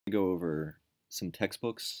go over some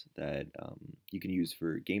textbooks that you can use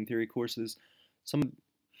for game theory courses. Some,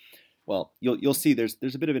 well, you'll see there's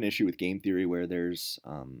a bit of an issue with game theory where there's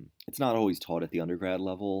it's not always taught at the undergrad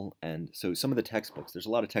level, and so some of the textbooks, there's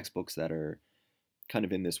a lot of textbooks that are kind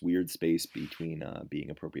of in this weird space between being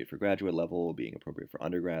appropriate for graduate level, being appropriate for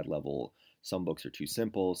undergrad level. Some books are too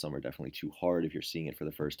simple, some are definitely too hard if you're seeing it for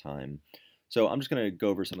the first time. So I'm just going to go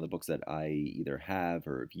over some of the books that I either have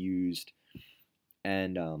or have used.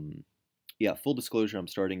 And yeah, full disclosure, I'm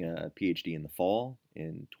starting a PhD in the fall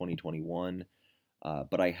in 2021.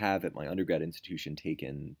 But I have at my undergrad institution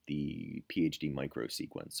taken the PhD micro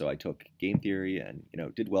sequence. So I took game theory and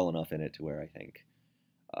did well enough in it to where I think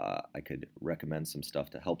I could recommend some stuff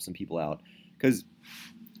to help some people out. Because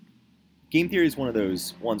game theory is one of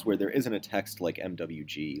those ones where there isn't a text like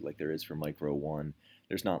MWG like there is for Micro 1.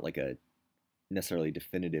 There's not like a necessarily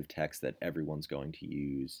definitive text that everyone's going to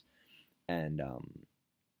use. And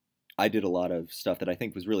I did a lot of stuff that I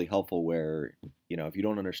think was really helpful where, if you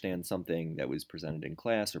don't understand something that was presented in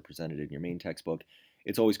class or presented in your main textbook,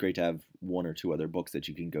 it's always great to have one or two other books that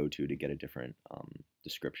you can go to get a different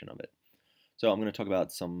description of it. So I'm going to talk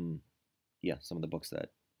about some of the books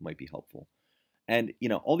that might be helpful. And,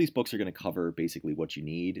 all these books are going to cover basically what you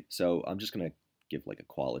need. So I'm just going to give like a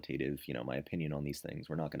qualitative, my opinion on these things.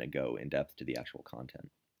 We're not going to go in depth to the actual content.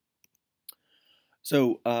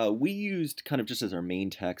 So we used kind of just as our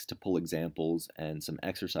main text to pull examples and some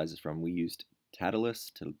exercises from. We used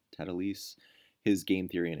Tadelis, his game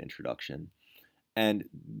theory and introduction. And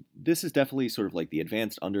this is definitely sort of like the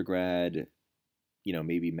advanced undergrad,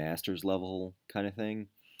 maybe master's level kind of thing.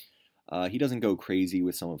 He doesn't go crazy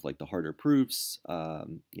with some of like the harder proofs.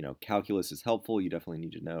 Calculus is helpful. You definitely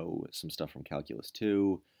need to know some stuff from Calculus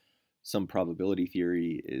 2. Some probability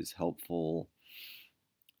theory is helpful.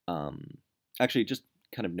 Actually, just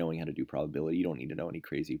kind of knowing how to do probability. You don't need to know any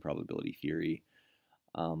crazy probability theory.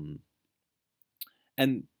 And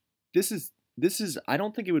this is, I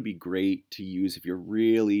don't think it would be great to use if you're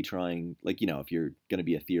really trying, like, if you're going to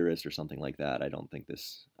be a theorist or something like that. I don't think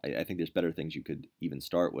I think there's better things you could even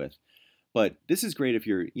start with. But this is great if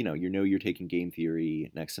you're taking game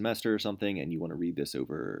theory next semester or something and you want to read this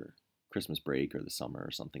over Christmas break or the summer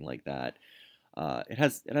or something like that. It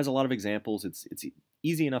has a lot of examples. It's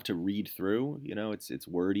easy enough to read through. It's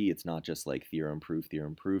wordy. It's not just like theorem proof.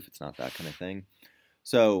 It's not that kind of thing.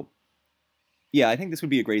 So yeah, I think this would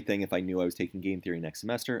be a great thing if I knew I was taking game theory next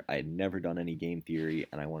semester. I had never done any game theory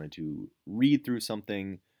and I wanted to read through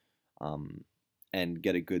something and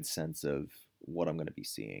get a good sense of what I'm going to be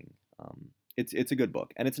seeing. It's a good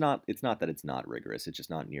book, and it's not that it's not rigorous. It's just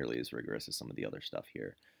not nearly as rigorous as some of the other stuff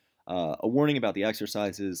here. A warning about the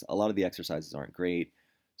exercises. A lot of the exercises aren't great.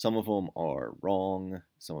 Some of them are wrong.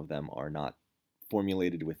 Some of them are not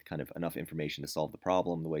formulated with kind of enough information to solve the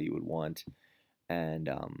problem the way you would want. And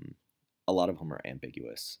a lot of them are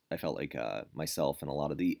ambiguous. I felt like myself and a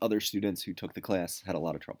lot of the other students who took the class had a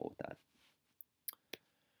lot of trouble with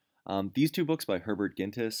that. These two books by Herbert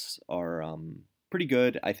Gentis are pretty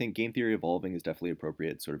good. I think Game Theory Evolving is definitely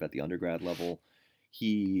appropriate sort of at the undergrad level.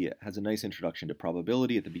 He has a nice introduction to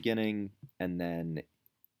probability at the beginning, and then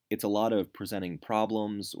it's a lot of presenting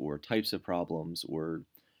problems or types of problems or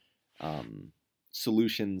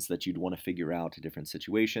solutions that you'd want to figure out to different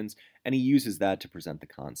situations, and he uses that to present the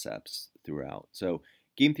concepts throughout. So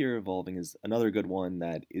Game Theory Evolving is another good one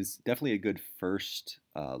that is definitely a good first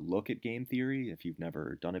look at game theory. If you've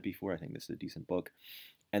never done it before, I think this is a decent book.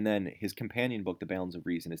 And then his companion book, The Bounds of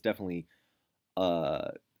Reason, is definitely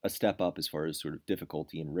a step up as far as sort of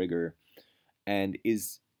difficulty and rigor, and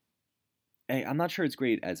I'm not sure it's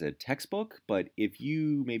great as a textbook, but if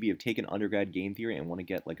you maybe have taken undergrad game theory and want to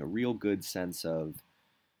get like a real good sense of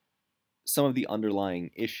some of the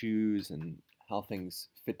underlying issues and how things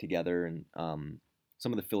fit together and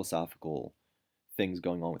some of the philosophical things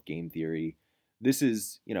going on with game theory, this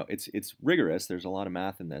is, it's rigorous. There's a lot of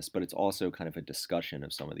math in this, but it's also kind of a discussion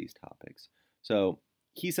of some of these topics. So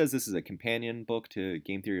he says this is a companion book to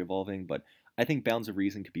Game Theory Evolving, but I think Bounds of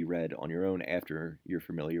Reason could be read on your own after you're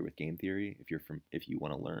familiar with game theory. If you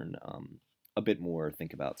want to learn a bit more,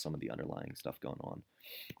 think about some of the underlying stuff going on.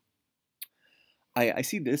 I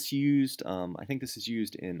see this used. I think this is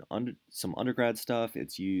used in some undergrad stuff.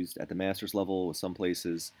 It's used at the master's level with some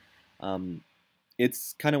places.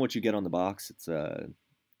 It's kind of what you get on the box. It's a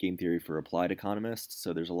game theory for applied economists,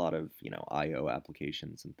 so there's a lot of I/O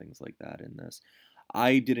applications and things like that in this.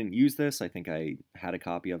 I didn't use this. I think I had a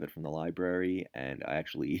copy of it from the library, and I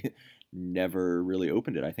actually never really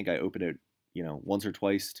opened it. I think I opened it, once or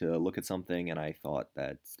twice to look at something, and I thought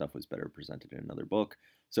that stuff was better presented in another book.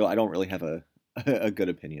 So I don't really have a good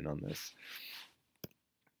opinion on this.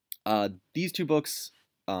 These two books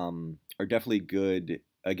are definitely good.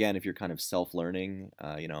 Again, if you're kind of self-learning,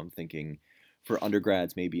 I'm thinking for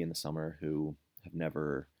undergrads maybe in the summer who have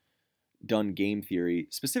never done game theory,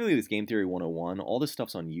 specifically this game theory 101. All this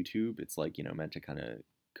stuff's on YouTube. It's like, meant to kind of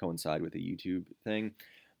coincide with a YouTube thing.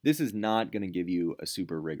 This is not going to give you a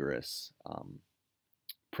super rigorous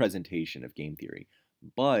presentation of game theory.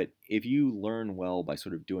 But if you learn well by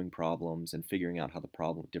sort of doing problems and figuring out how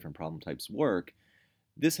the different problem types work,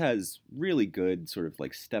 this has really good sort of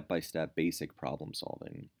like step-by-step basic problem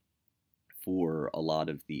solving for a lot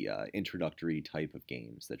of the introductory type of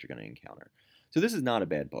games that you're going to encounter. So this is not a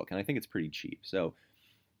bad book, and I think it's pretty cheap. So,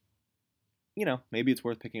 maybe it's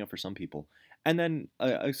worth picking up for some people. And then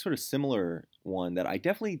a sort of similar one that I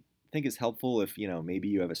definitely think is helpful if, maybe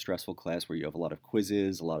you have a stressful class where you have a lot of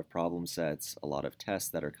quizzes, a lot of problem sets, a lot of tests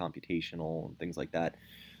that are computational and things like that.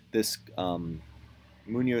 This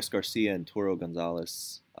Munoz-Garcia and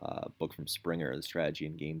Toro-Gonzalez book from Springer, The Strategy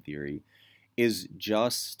and Game Theory, is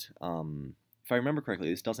just, if I remember correctly,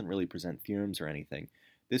 this doesn't really present theorems or anything.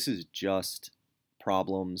 This is just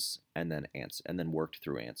problems and then worked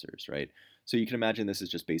through answers, right? So you can imagine this is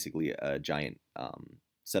just basically a giant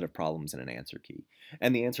set of problems and an answer key.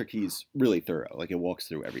 And the answer key is really thorough, like it walks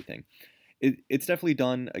through everything. It's definitely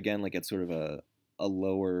done, again, like at sort of a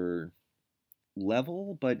lower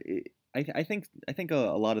level, but I think a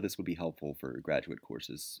lot of this would be helpful for graduate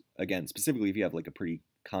courses. Again, specifically if you have like a pretty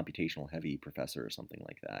computational heavy professor or something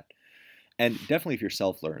like that. And definitely if you're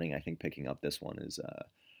self-learning, I think picking up this one is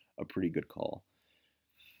a pretty good call.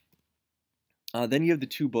 Then you have the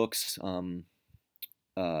two books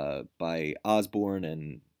by Osbourne,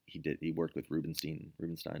 and he worked with Rubinstein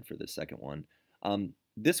for the second one.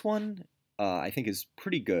 This one I think is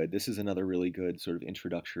pretty good. This is another really good sort of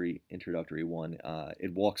introductory one.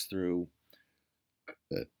 It walks through,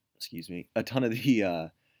 a ton of the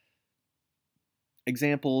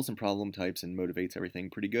examples and problem types and motivates everything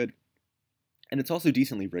pretty good. And it's also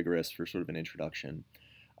decently rigorous for sort of an introduction.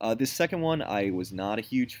 This second one I was not a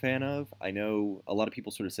huge fan of. I know a lot of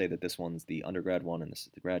people sort of say that this one's the undergrad one and this is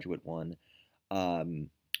the graduate one.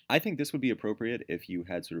 I think this would be appropriate if you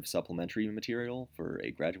had sort of supplementary material for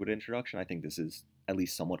a graduate introduction. I think this is at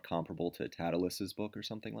least somewhat comparable to Tadelis's book or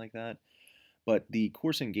something like that. But the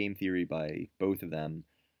course in game theory by both of them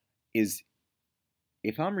is,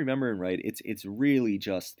 if I'm remembering right, it's really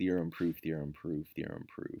just theorem proof,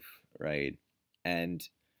 right? And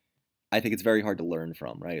I think it's very hard to learn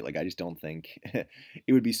from, right? Like I just don't think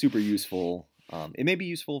it would be super useful. It may be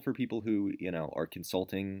useful for people who, are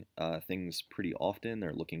consulting things pretty often.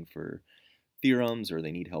 They're looking for theorems or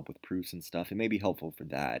they need help with proofs and stuff. It may be helpful for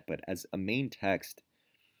that. But as a main text,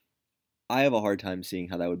 I have a hard time seeing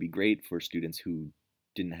how that would be great for students who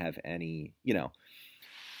didn't have any,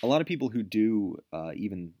 a lot of people who do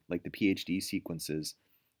even like the PhD sequences,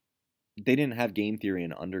 they didn't have game theory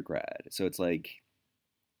in undergrad. So it's like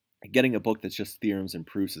getting a book that's just theorems and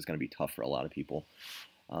proofs is going to be tough for a lot of people.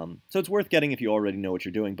 So it's worth getting if you already know what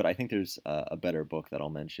you're doing, but I think there's a better book that I'll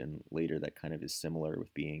mention later that kind of is similar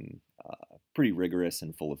with being pretty rigorous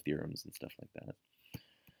and full of theorems and stuff like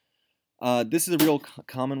that. This is a real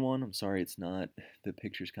common one. I'm sorry it's not, the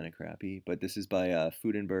picture's kind of crappy, but this is by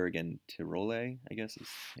Fudenberg and Tirole, I guess is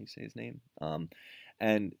how you say his name.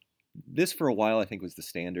 And this for a while I think was the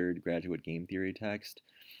standard graduate game theory text.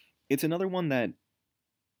 It's another one that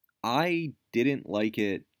I didn't like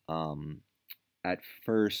it at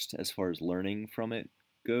first as far as learning from it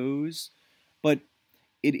goes, but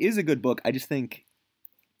it is a good book. I just think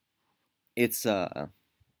it's the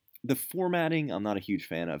formatting I'm not a huge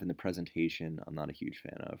fan of, and the presentation I'm not a huge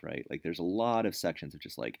fan of, right? Like there's a lot of sections of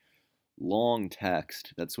just like long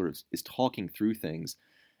text that sort of is talking through things,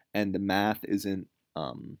 and the math isn't,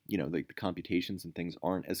 like the computations and things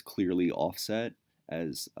aren't as clearly offset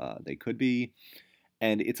as they could be.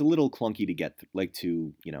 And it's a little clunky to get,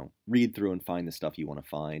 to read through and find the stuff you want to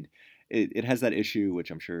find. It has that issue, which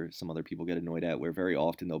I'm sure some other people get annoyed at, where very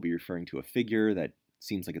often they'll be referring to a figure that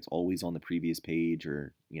seems like it's always on the previous page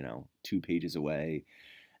or, 2 pages away.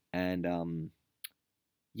 And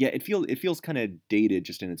yeah, it feels kind of dated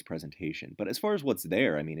just in its presentation. But as far as what's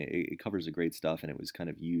there, I mean, it covers the great stuff, and it was kind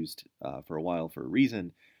of used for a while for a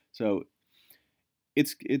reason. So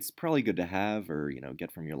it's probably good to have or,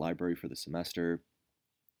 get from your library for the semester.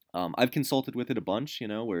 I've consulted with it a bunch,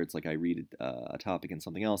 where it's like I read a topic in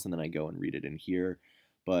something else and then I go and read it in here.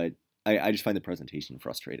 But I just find the presentation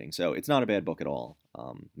frustrating. So it's not a bad book at all.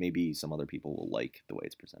 Maybe some other people will like the way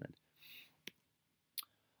it's presented.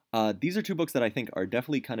 These are two books that I think are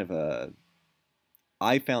definitely kind of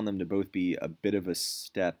I found them to both be a bit of a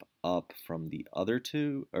step up from the other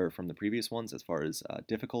two, or from the previous ones as far as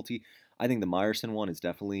difficulty. I think the Myerson one is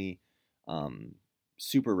definitely um,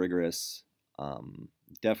 super rigorous.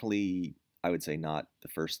 Definitely, I would say not the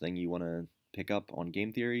first thing you want to pick up on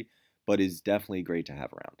game theory, but is definitely great to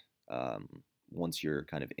have around once you're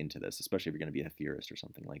kind of into this, especially if you're going to be a theorist or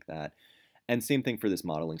something like that. And same thing for this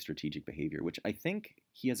modeling strategic behavior, which I think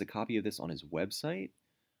he has a copy of this on his website.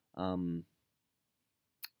 Um,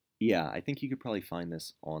 yeah, I think you could probably find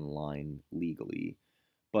this online legally.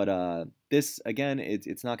 But this, again,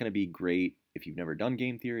 it's not going to be great if you've never done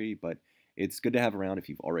game theory, but it's good to have around if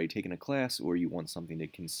you've already taken a class or you want something to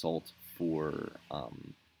consult for,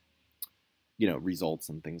 results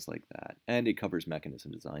and things like that. And it covers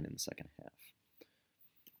mechanism design in the second half.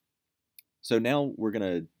 So now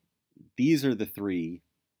these are my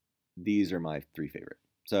three favorite.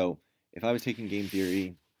 So if I was taking game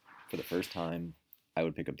theory for the first time, I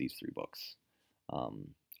would pick up these three books.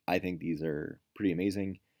 I think these are pretty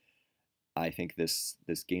amazing. I think this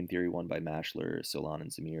game theory one by Maschler, Solan, and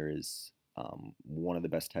Zamir is one of the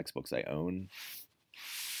best textbooks I own.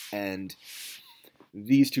 And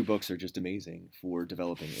these two books are just amazing for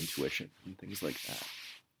developing intuition and things like that.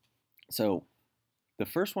 So the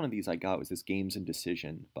first one of these I got was this Games and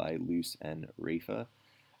Decision by Luce and Raiffa.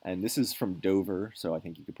 And this is from Dover, so I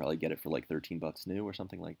think you could probably get it for like 13 bucks new or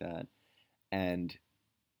something like that. And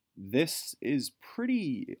this is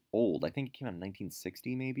pretty old. I think it came out in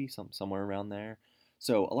 1960 maybe, somewhere around there.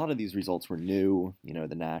 So a lot of these results were new.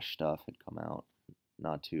 The Nash stuff had come out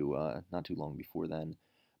not too long before then.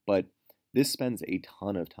 But this spends a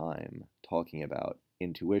ton of time talking about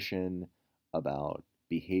intuition, about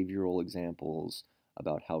behavioral examples,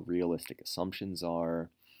 about how realistic assumptions are,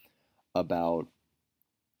 about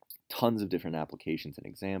tons of different applications and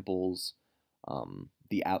examples,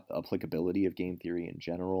 the applicability of game theory in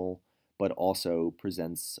general, but also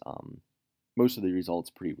presents most of the results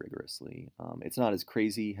pretty rigorously. It's not as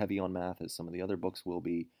crazy heavy on math as some of the other books will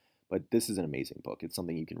be, but this is an amazing book. It's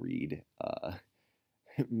something you can read.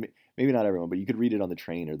 Maybe not everyone, but you could read it on the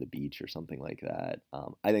train or the beach or something like that.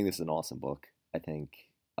 I think this is an awesome book. I think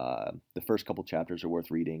the first couple chapters are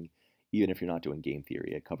worth reading, even if you're not doing game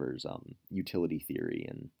theory. It covers utility theory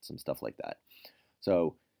and some stuff like that.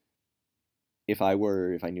 So if I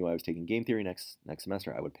knew I was taking game theory next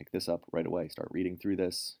semester, I would pick this up right away. Start reading through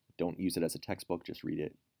this. Don't use it as a textbook. Just read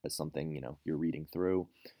it as something you're reading through.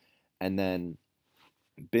 And then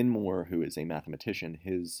Binmore, who is a mathematician,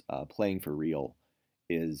 his Playing for Real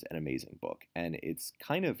is an amazing book, and it's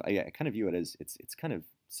I kind of view it as it's kind of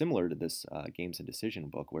similar to this Games and Decision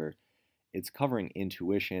book, where it's covering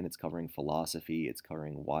intuition, it's covering philosophy, it's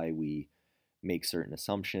covering why we make certain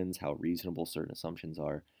assumptions, how reasonable certain assumptions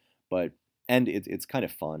are, and it's kind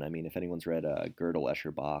of fun. I mean, if anyone's read Gödel,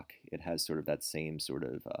 Escher, Bach, it has sort of that same sort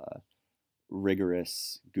of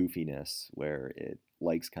rigorous goofiness where it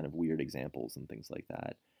likes kind of weird examples and things like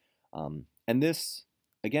that. And this,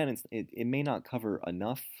 again, it may not cover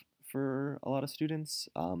enough for a lot of students,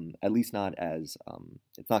 at least not as,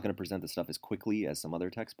 it's not going to present the stuff as quickly as some other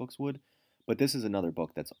textbooks would, but this is another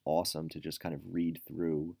book that's awesome to just kind of read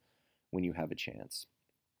through when you have a chance.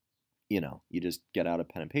 You just get out a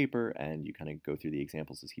pen and paper and you kind of go through the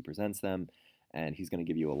examples as he presents them, and he's going to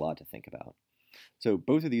give you a lot to think about. So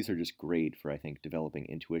both of these are just great for, I think, developing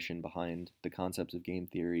intuition behind the concepts of game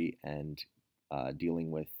theory and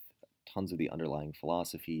dealing with tons of the underlying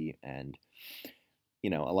philosophy. And a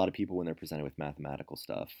lot of people, when they're presented with mathematical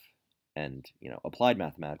stuff and applied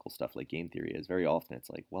mathematical stuff like game theory is, very often it's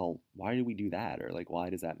like, well, why do we do that, or like, why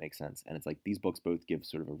does that make sense? And it's like these books both give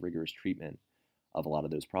sort of a rigorous treatment of a lot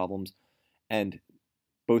of those problems, and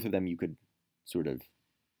both of them you could sort of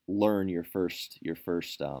learn your first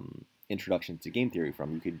introduction to game theory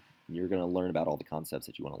from. You're going to learn about all the concepts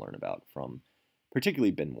that you want to learn about from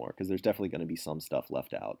particularly Binmore, because there's definitely going to be some stuff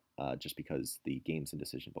left out just because the Games and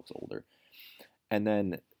Decision book's older. And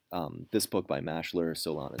then this book by Maschler,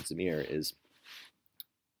 Solan, and Zamir is,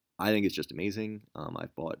 I think it's just amazing.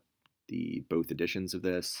 I've bought both editions of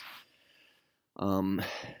this.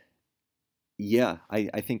 Yeah,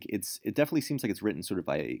 I think it definitely seems like it's written sort of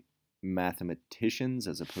by mathematicians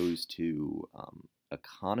as opposed to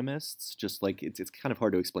economists. Just like it's kind of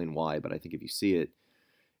hard to explain why, but I think if you see it,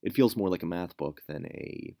 it feels more like a math book than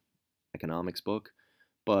a economics book.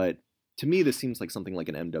 But to me, this seems like something like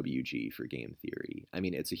an MWG for game theory. I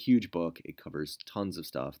mean, it's a huge book. It covers tons of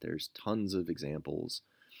stuff. There's tons of examples.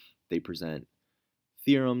 They present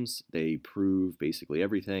theorems. They prove basically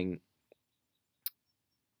everything.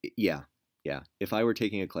 Yeah. If I were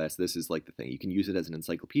taking a class, this is like the thing. You can use it as an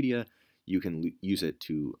encyclopedia. You can use it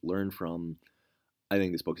to learn from. I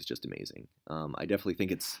think this book is just amazing. I definitely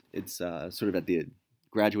think it's sort of at the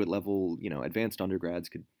graduate level. Advanced undergrads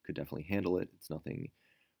could definitely handle it. It's nothing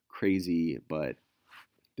crazy, but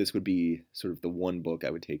this would be sort of the one book I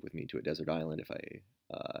would take with me to a desert island if I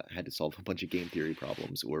had to solve a bunch of game theory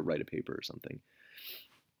problems or write a paper or something.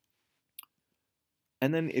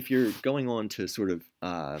 And then if you're going on to sort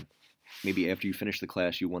of maybe after you finish the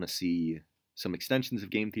class, you want to see some extensions of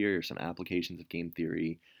game theory or some applications of game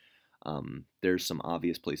theory, there's some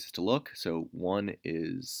obvious places to look. So one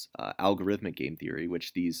is algorithmic game theory,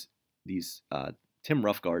 which these Tim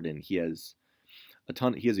Roughgarden, he has a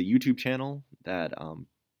YouTube channel that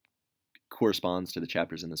corresponds to the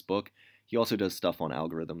chapters in this book. He also does stuff on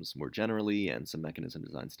algorithms more generally and some mechanism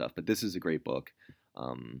design stuff, but this is a great book.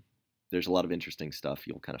 There's a lot of interesting stuff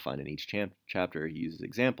you'll kind of find in each chapter. He uses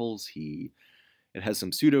examples. It has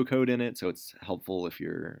some pseudocode in it, so it's helpful if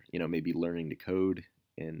you're, maybe learning to code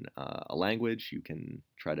in a language. You can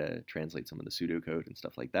try to translate some of the pseudocode and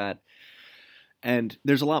stuff like that. And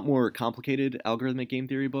there's a lot more complicated algorithmic game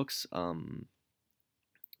theory books,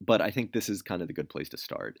 but I think this is kind of the good place to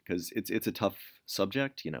start because it's a tough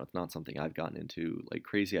subject. It's not something I've gotten into like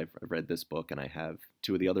crazy. I've read this book and I have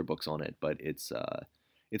 2 of the other books on it, but it's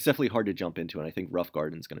definitely hard to jump into, and I think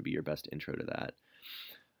Roughgarden's going to be your best intro to that.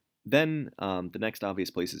 Then the next obvious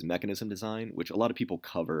place is mechanism design, which a lot of people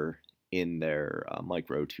cover in their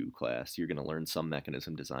Micro 2 class. You're going to learn some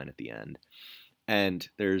mechanism design at the end. And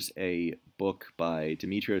there's a book by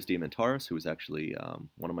Dimitrios Diamantaris, who was actually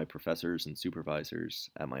one of my professors and supervisors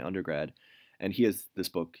at my undergrad. And he has this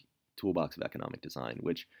book, Toolbox of Economic Design,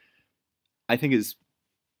 which I think is,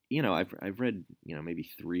 I've read, maybe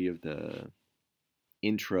 3 of the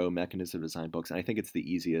intro mechanism design books, and I think it's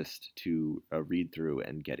the easiest to read through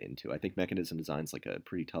and get into. I think mechanism design is like a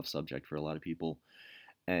pretty tough subject for a lot of people,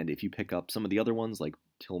 and if you pick up some of the other ones like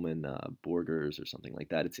Tillman Borgers or something like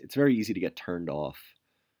that, it's very easy to get turned off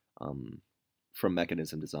from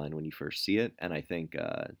mechanism design when you first see it. And I think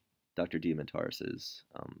Dr. Diamantaris'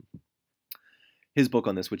 his book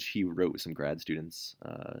on this, which he wrote with some grad students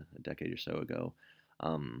a decade or so ago,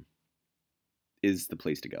 is the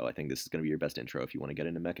place to go. I think this is going to be your best intro if you want to get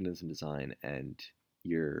into mechanism design and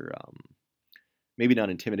you're maybe not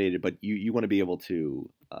intimidated, but you want to be able to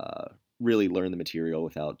really learn the material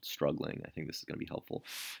without struggling. I think this is going to be helpful.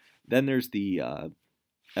 Then there's the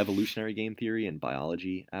evolutionary game theory and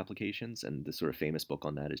biology applications, and the sort of famous book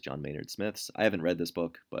on that is John Maynard Smith's. I haven't read this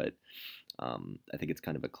book, but I think it's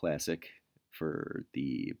kind of a classic for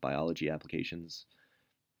the biology applications.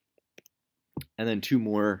 And then 2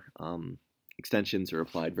 more extensions or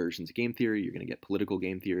applied versions of game theory. You're going to get political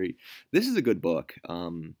game theory. This is a good book. I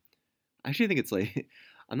actually think it's like,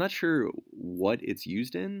 I'm not sure what it's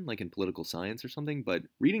used in, like in political science or something, but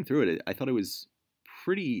reading through it, I thought it was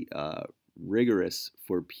pretty rigorous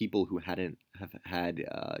for people who have had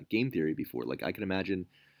game theory before. Like I can imagine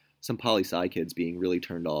some poli-sci kids being really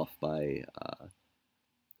turned off by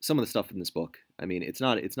some of the stuff in this book. I mean, it's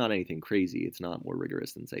not anything crazy. It's not more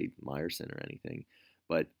rigorous than, say, Myerson or anything,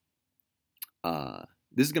 but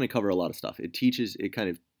this is going to cover a lot of stuff. It kind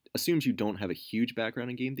of assumes you don't have a huge background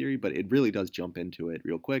in game theory, but it really does jump into it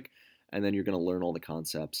real quick, and then you're going to learn all the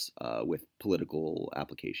concepts with political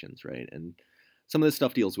applications, right? And some of this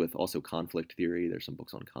stuff deals with also conflict theory. There's some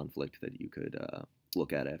books on conflict that you could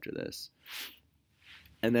look at after this.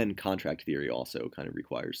 And then contract theory also kind of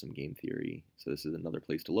requires some game theory, so this is another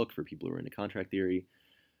place to look for people who are into contract theory.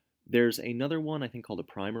 There's another one I think called a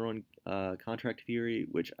primer on contract theory,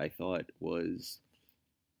 which I thought was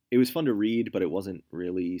fun to read, but it wasn't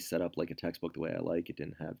really set up like a textbook the way I like. It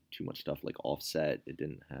didn't have too much stuff like offset. It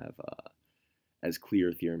didn't have as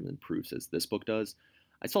clear theorems and proofs as this book does.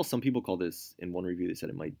 I saw some people call this, in one review, they said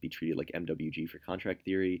it might be treated like MWG for contract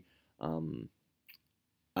theory.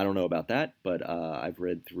 I don't know about that, but I've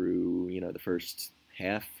read through, the first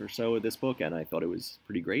half or so of this book, and I thought it was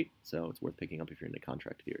pretty great, so it's worth picking up if you're into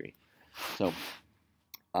contract theory. So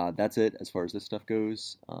that's it as far as this stuff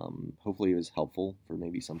goes. Hopefully it was helpful for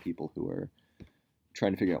maybe some people who are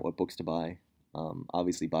trying to figure out what books to buy.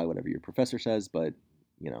 Obviously buy whatever your professor says, but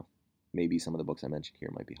maybe some of the books I mentioned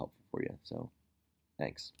here might be helpful for you. So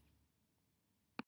thanks.